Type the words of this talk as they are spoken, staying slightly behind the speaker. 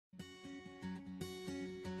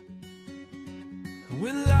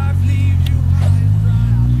When life leaves you high and dry,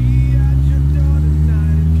 I'll be at your door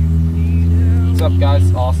tonight if you need help. What's up,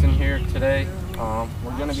 guys? Austin here today.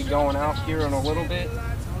 We're going to be going out here in a little bit,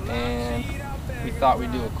 and we thought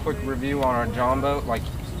we'd do a quick review on our John boat like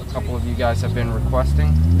a couple of you guys have been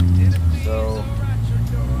requesting. So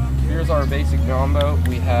here's our basic John boat.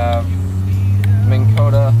 We have Minn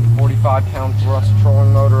Kota 45-pound thrust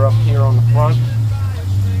trolling motor up here on the front,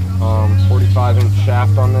 45-inch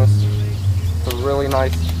shaft on this. It's a really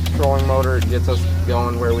nice trolling motor. It gets us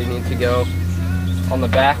going where we need to go. On the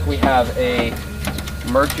back we have a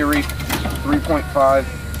Mercury 3.5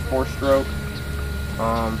 four-stroke.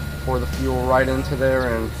 Pour the fuel right into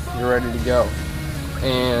there and you're ready to go.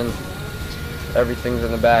 And everything's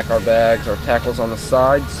in the back, our bags, our tackles on the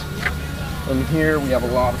sides. In here we have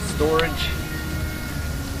a lot of storage.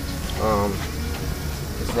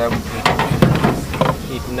 So that we can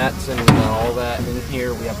keep nets and all that in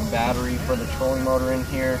here. We have a battery for the trolling motor in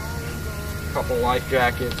here. A couple life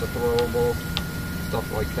jackets, a throwable,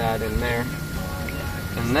 stuff like that in there.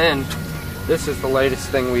 And then this is the latest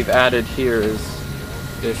thing we've added here is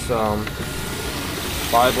this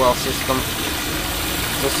live well system.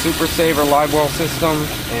 It's a Super Saver live well system,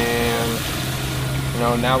 and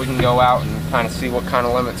now we can go out and kind of see what kind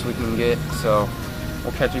of limits we can get. So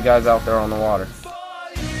we'll catch you guys out there on the water.